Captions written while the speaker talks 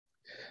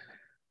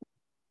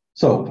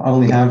So I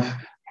only have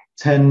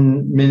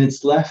 10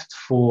 minutes left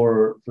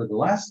for the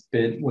last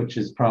bit, which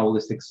is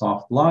probabilistic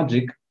soft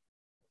logic,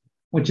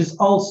 which is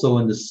also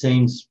in the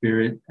same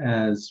spirit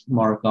as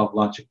Markov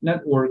logic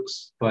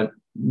networks, but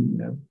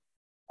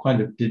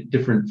quite a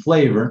different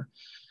flavor.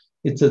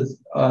 It's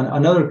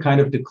another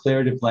kind of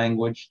declarative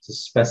language to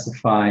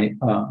specify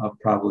a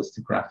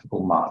probabilistic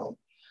graphical model.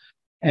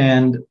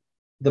 And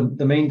the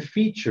main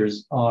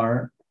features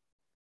are,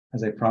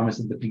 as I promised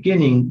at the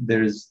beginning,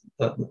 there's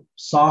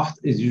soft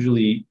is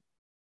usually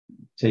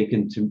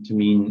taken to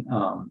mean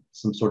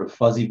some sort of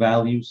fuzzy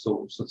value.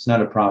 So it's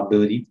not a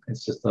probability.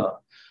 It's just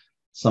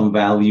some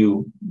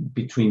value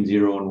between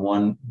 0 and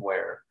 1,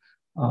 where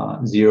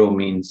 0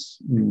 means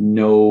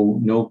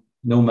no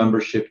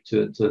membership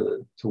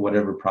to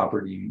whatever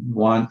property you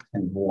want,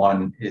 and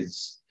 1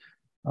 is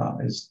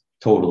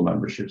total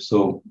membership.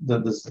 So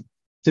the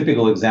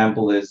typical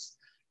example is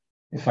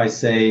if I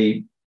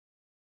say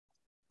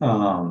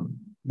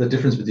the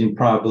difference between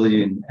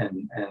probability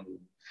and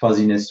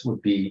fuzziness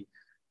would be,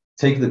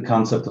 take the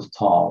concept of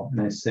tall,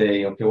 and I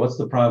say, okay, what's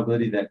the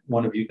probability that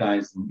one of you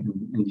guys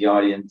in the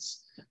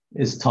audience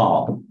is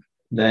tall?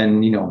 Then,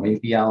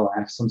 maybe I'll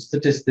have some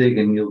statistic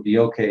and you'll be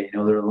okay.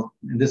 There are,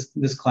 in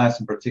this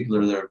class in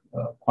particular, there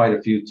are quite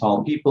a few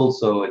tall people,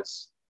 so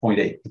it's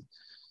 0.8.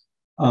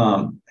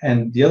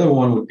 And the other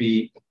one would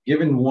be,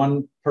 given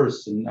one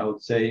person, I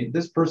would say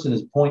this person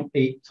is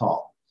 0.8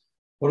 tall.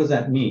 What does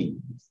that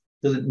mean?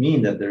 Does it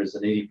mean that there's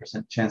an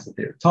 80% chance that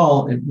they're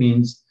tall? It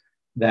means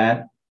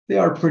that they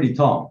are pretty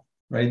tall,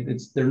 right?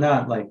 They're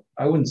not like,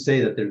 I wouldn't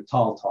say that they're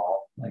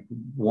tall, like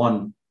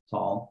 1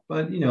 tall,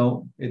 but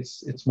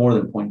it's more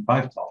than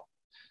 0.5 tall.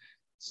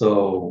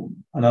 So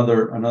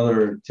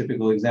another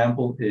typical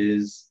example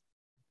is,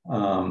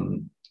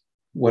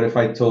 what if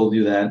I told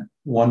you that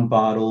one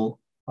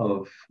bottle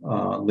of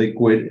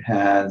liquid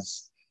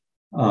has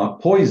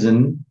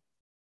poison,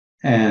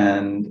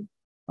 and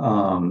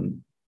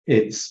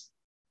it's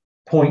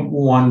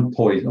 0.1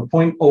 poison or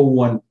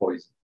 0.01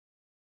 poison.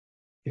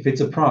 If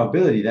it's a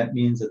probability, that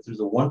means that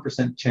there's a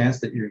 1% chance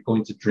that you're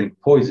going to drink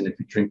poison if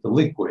you drink the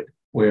liquid.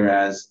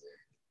 Whereas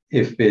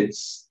if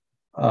it's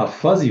a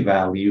fuzzy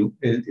value,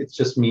 it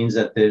just means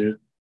that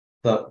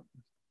the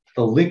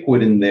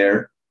liquid in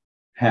there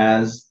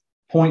has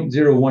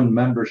 0.01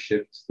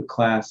 membership to the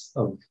class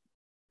of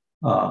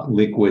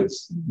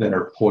liquids that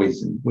are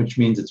poison, which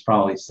means it's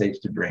probably safe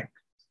to drink.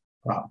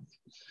 Probably.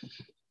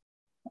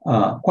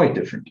 Quite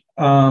different.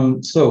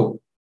 So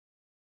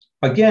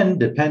again,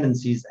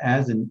 dependencies,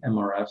 as in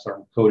MRFs, are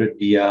encoded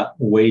via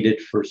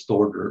weighted first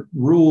order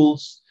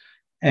rules,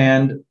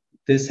 and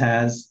this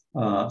has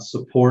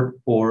support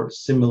for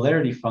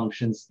similarity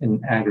functions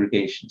in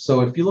aggregation.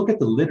 So if you look at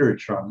the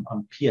literature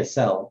on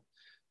PSL,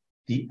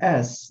 the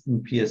S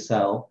in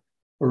PSL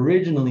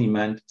originally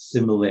meant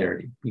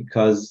similarity,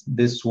 because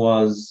this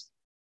was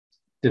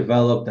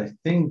developed, I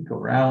think,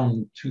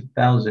 around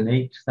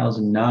 2008,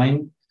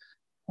 2009,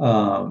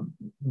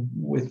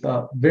 with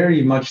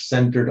very much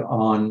centered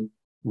on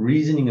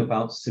reasoning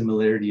about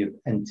similarity of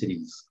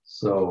entities.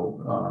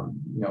 So,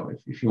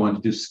 if you want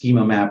to do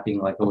schema mapping,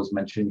 like I was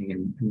mentioning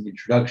in the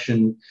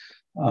introduction,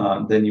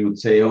 then you would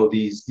say, oh,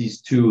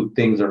 these two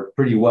things are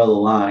pretty well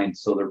aligned,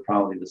 so they're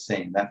probably the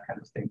same, that kind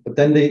of thing. But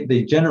then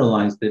they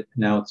generalized it.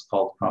 Now it's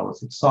called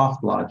probabilistic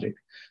soft logic,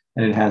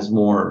 and it has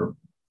more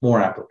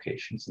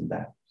applications than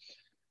that.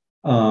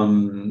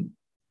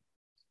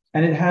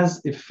 And it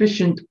has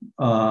efficient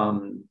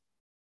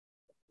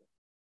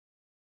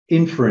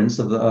inference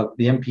of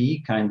the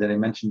MPE kind that I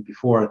mentioned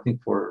before, I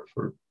think for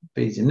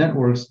Bayesian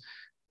networks.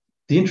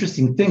 The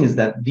interesting thing is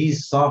that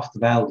these soft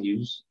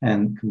values,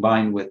 and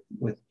combined with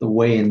the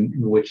way in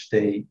which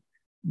they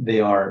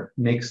are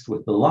mixed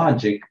with the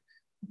logic,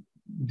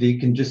 they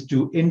can just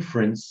do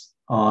inference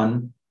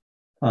on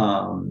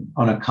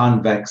a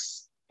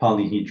convex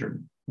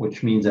polyhedron,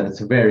 which means that it's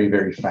very,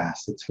 very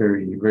fast. It's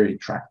very, very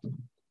tractable.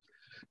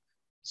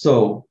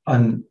 So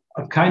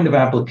a kind of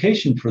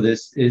application for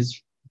this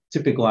is,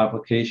 typical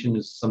application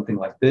is something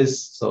like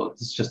this. So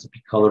it's just to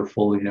be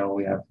colorful.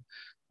 We have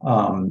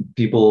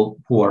people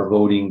who are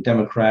voting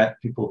Democrat,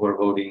 people who are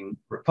voting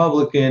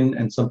Republican,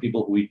 and some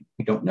people who we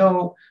don't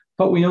know,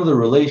 but we know the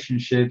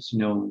relationships.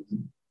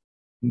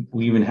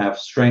 We even have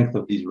strength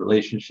of these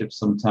relationships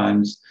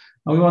sometimes,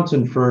 and we want to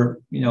infer,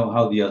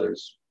 how the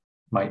others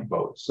might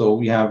vote. So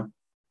we have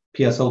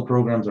PSL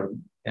programs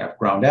they have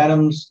ground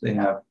atoms.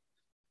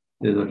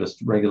 They're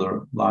just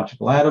regular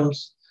logical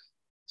atoms.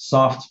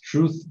 Soft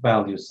truth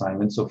value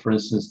assignment. So for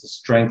instance, the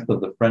strength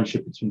of the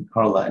friendship between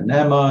Carla and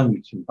Emma, and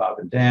between Bob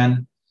and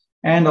Dan,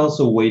 and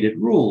also weighted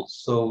rules.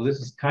 So this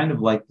is kind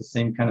of like the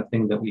same kind of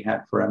thing that we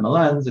had for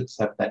MLNs,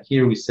 except that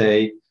here we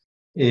say,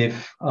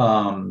 if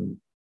a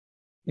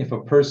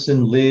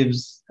person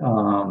lives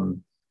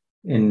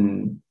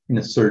in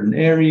a certain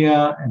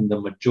area, and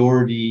the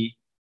majority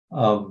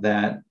of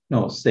that,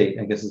 state,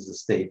 I guess is the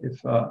state.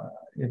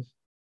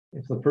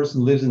 If the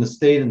person lives in the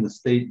state and the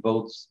state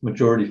votes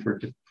majority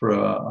for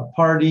a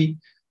party,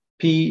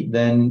 P,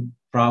 then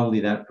probably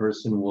that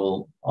person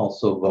will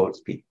also vote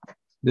P.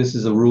 This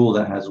is a rule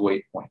that has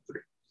weight 0.3.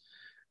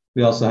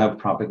 We also have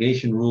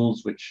propagation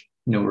rules, which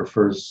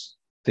refers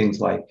things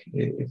like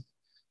if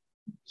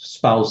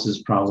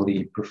spouses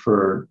probably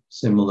prefer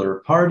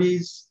similar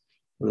parties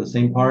or the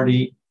same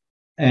party,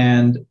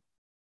 and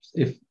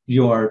if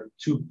you are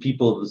two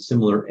people of a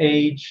similar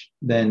age,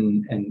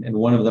 then and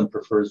one of them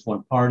prefers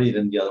one party,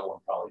 then the other one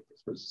probably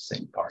prefers the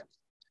same party.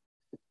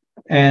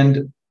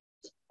 And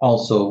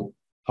also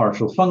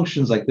partial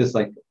functions like this,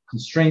 like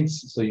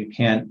constraints. So you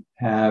can't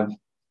have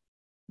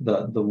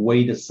the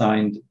weight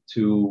assigned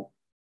to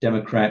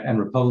Democrat and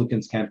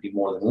Republicans can't be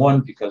more than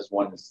one, because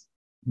one is,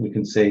 we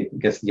can say, I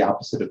guess, the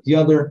opposite of the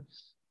other.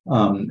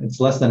 It's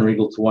less than or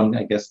equal to one,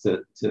 I guess,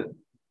 to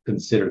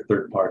consider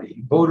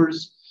third-party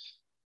voters.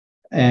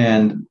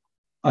 And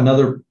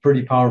another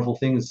pretty powerful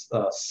thing is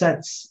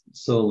sets.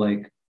 So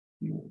like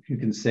you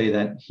can say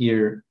that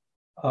here,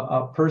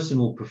 a person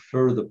will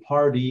prefer the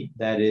party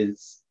that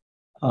is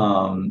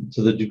to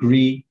the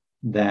degree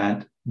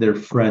that their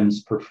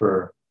friends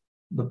prefer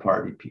the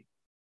party people,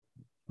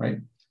 right?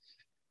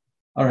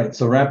 All right,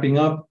 so wrapping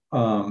up,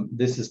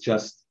 this is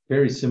just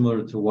very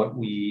similar to what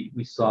we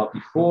saw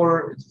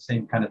before. It's the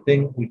same kind of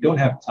thing. We don't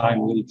have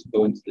time really to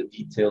go into the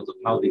details of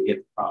how they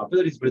get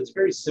probabilities, but it's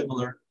very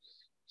similar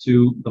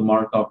to the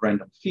Markov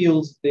random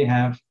fields. They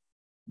have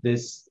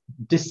this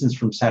distance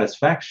from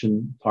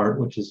satisfaction part,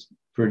 which is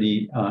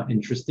pretty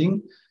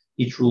interesting.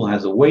 Each rule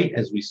has a weight,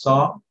 as we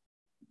saw.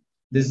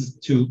 This is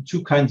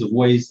two kinds of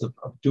ways of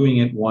doing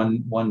it,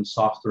 one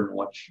softer and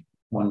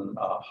one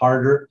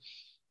harder.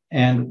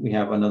 And we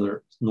have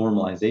another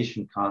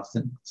normalization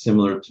constant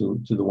similar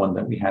to the one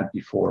that we had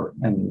before.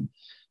 And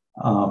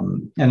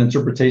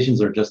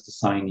interpretations are just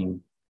assigning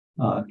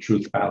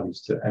truth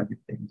values to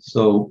everything.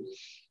 So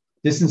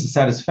distance of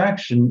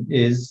satisfaction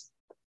is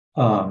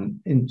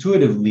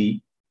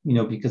intuitively,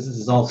 because this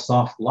is all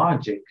soft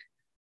logic,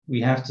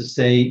 we have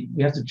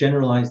to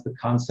generalize the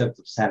concept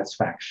of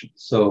satisfaction.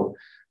 So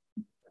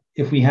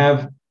if we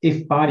have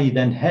if body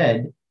then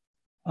head,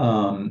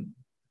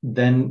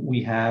 then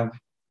we have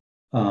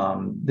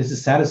this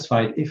is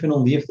satisfied if and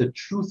only if the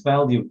truth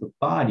value of the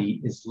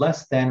body is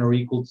less than or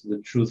equal to the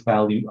truth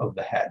value of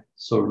the head.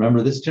 So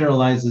remember, this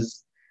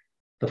generalizes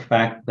the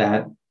fact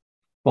that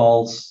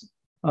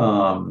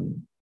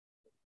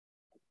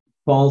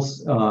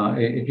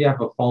if you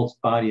have a false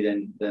body,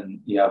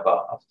 then you have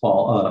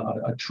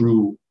a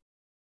true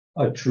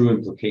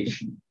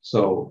implication.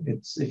 So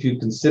it's if you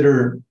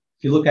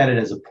look at it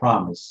as a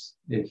promise,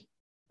 if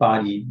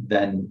body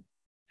then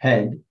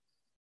head,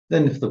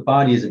 then if the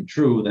body isn't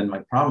true, then my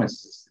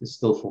promise is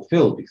still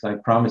fulfilled, because I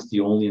promised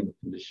you only in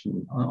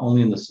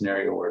the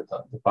scenario where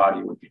the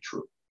body would be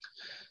true.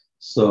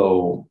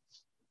 So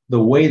the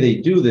way they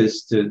do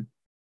this to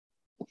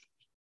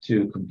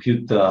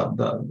compute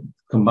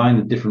combine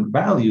the different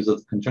values of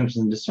the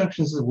conjunctions and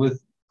disjunctions is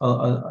with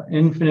an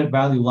infinite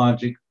value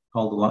logic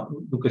called the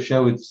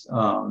Lukashevitz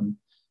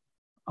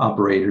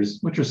operators,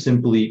 which are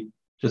simply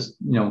just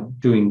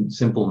doing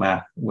simple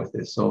math with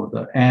this. So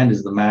the and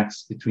is the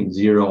max between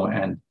 0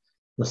 and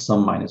the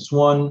sum minus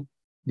 1.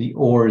 The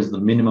or is the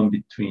minimum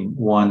between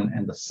 1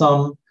 and the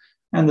sum,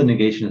 and the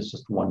negation is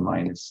just 1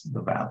 minus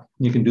the value.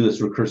 You can do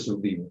this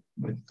recursively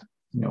with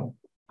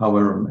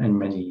however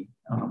many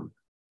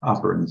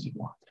operands you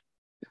want.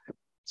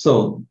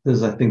 So this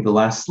is, I think, the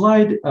last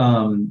slide.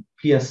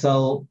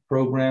 PSL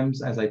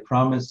programs, as I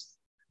promised,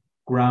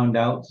 ground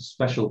out to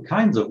special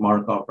kinds of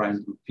Markov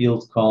random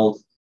fields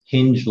called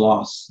hinge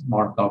loss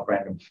Markov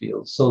random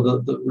fields. So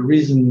the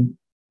reason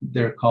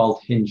they're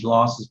called hinge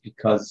loss is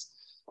because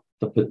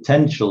the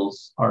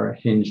potentials are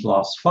hinge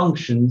loss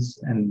functions,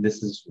 and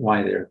this is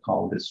why they're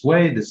called this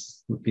way.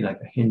 This would be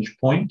like a hinge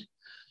point.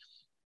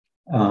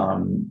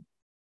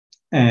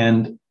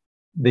 And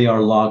they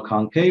are log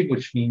concave,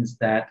 which means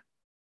that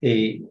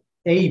a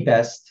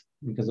best,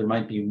 because there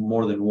might be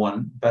more than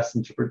one best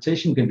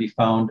interpretation, can be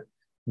found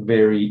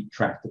very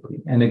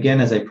tractably. And again,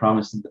 as I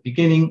promised in the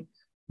beginning,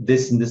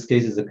 this in this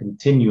case is a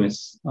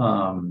continuous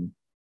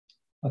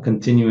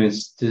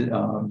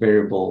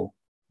variable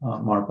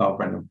Markov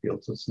random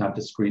field. So it's not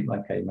discrete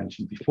like I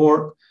mentioned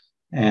before.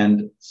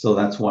 And so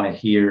that's why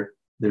here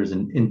there's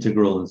an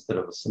integral instead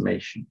of a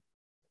summation,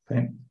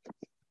 okay?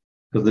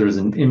 Because there's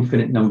an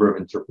infinite number of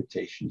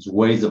interpretations,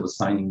 ways of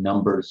assigning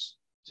numbers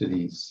to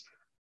these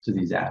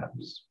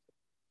atoms.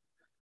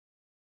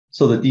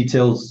 So the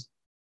details,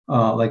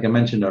 like I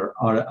mentioned, are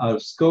out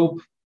of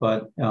scope,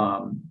 but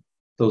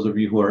those of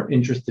you who are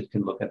interested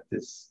can look at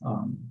this.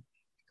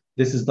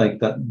 This is like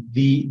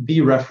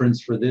the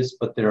reference for this,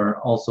 but there are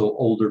also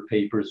older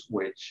papers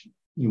which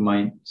you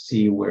might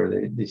see where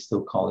they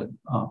still call it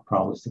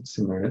probabilistic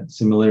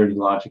similarity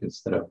logic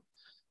instead of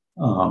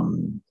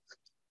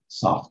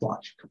soft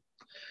logic.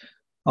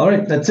 All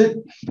right, that's it,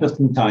 just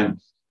in time.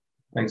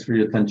 Thanks for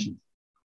your attention.